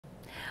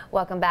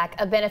Welcome back.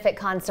 A benefit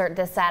concert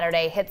this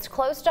Saturday hits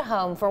close to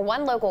home for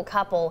one local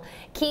couple.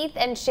 Keith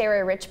and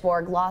Sherry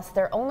Richborg lost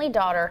their only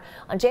daughter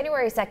on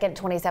January 2nd,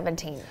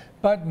 2017.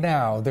 But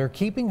now they're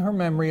keeping her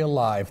memory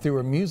alive through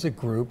a music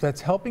group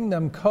that's helping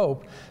them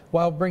cope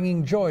while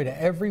bringing joy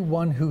to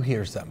everyone who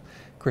hears them.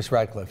 Kris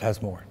Radcliffe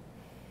has more.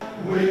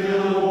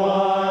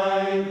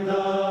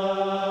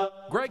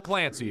 Greg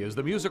Clancy is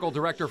the musical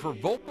director for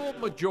Vocal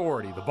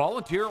Majority. The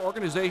volunteer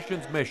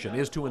organization's mission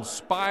is to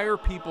inspire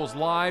people's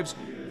lives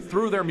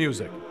through their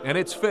music. And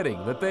it's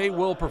fitting that they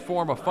will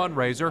perform a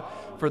fundraiser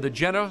for the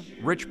Jenna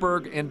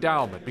Richborg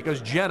Endowment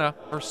because Jenna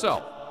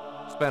herself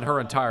spent her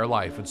entire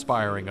life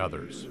inspiring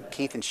others.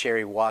 Keith and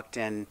Sherry walked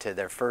into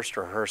their first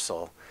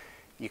rehearsal.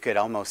 You could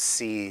almost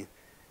see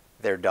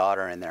their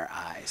daughter in their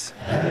eyes.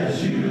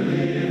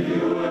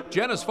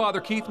 Jenna's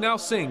father, Keith, now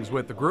sings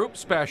with the group,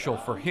 special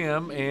for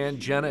him, and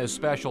Jenna is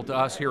special to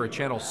us here at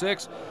Channel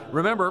 6.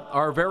 Remember,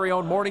 our very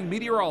own morning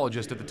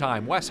meteorologist at the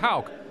time, Wes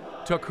Houck,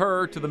 took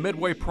her to the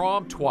Midway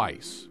prom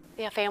twice.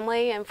 Yeah,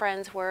 family and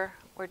friends were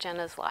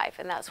Jenna's life,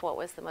 and that's what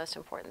was the most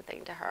important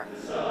thing to her.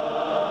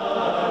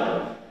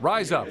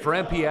 Rise Up for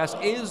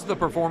MPS is the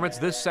performance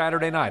this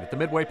Saturday night at the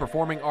Midway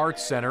Performing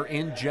Arts Center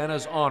in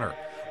Jenna's honor.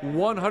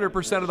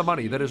 100% of the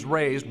money that is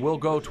raised will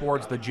go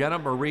towards the Jenna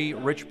Marie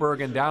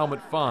Richborg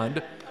Endowment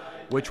Fund,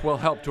 which will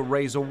help to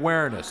raise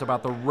awareness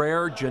about the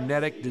rare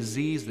genetic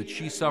disease that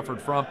she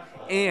suffered from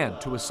and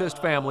to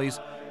assist families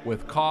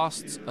with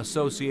costs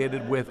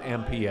associated with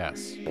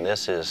MPS. And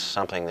this is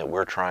something that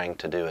we're trying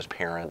to do as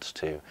parents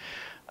to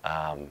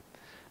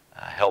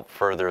help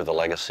further the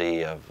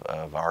legacy of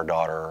our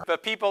daughter.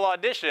 But people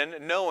audition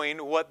knowing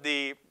what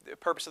the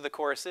purpose of the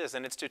chorus is,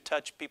 and it's to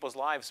touch people's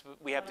lives.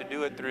 We have to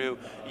do it through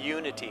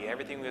unity.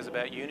 Everything is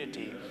about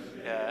unity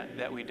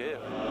that we do.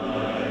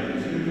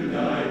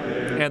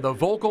 And the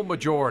Vocal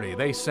Majority,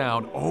 they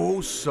sound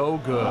oh so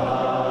good.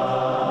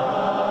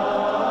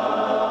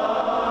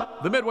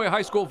 The Midway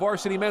High School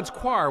Varsity Men's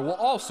Choir will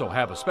also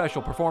have a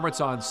special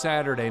performance on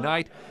Saturday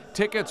night.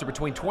 Tickets are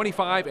between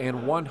 $25 and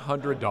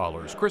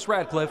 $100. Kris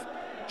Radcliffe,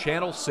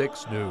 Channel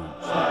 6 News.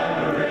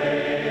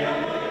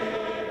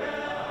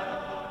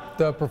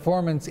 The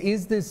performance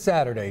is this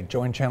Saturday.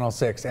 Join Channel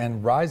 6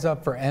 and Rise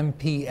Up for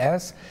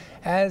MPS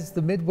as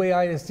the Midway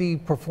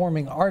ISD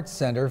Performing Arts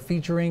Center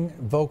featuring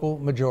Vocal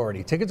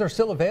Majority. Tickets are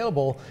still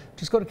available.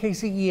 Just go to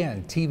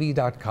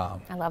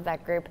kcentv.com. I love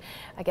that group.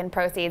 Again,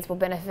 proceeds will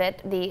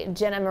benefit the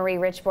Jenna Marie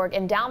Richborg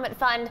Endowment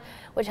Fund,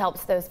 which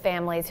helps those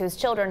families whose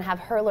children have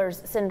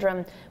Hurler's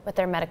syndrome with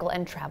their medical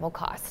and travel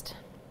costs.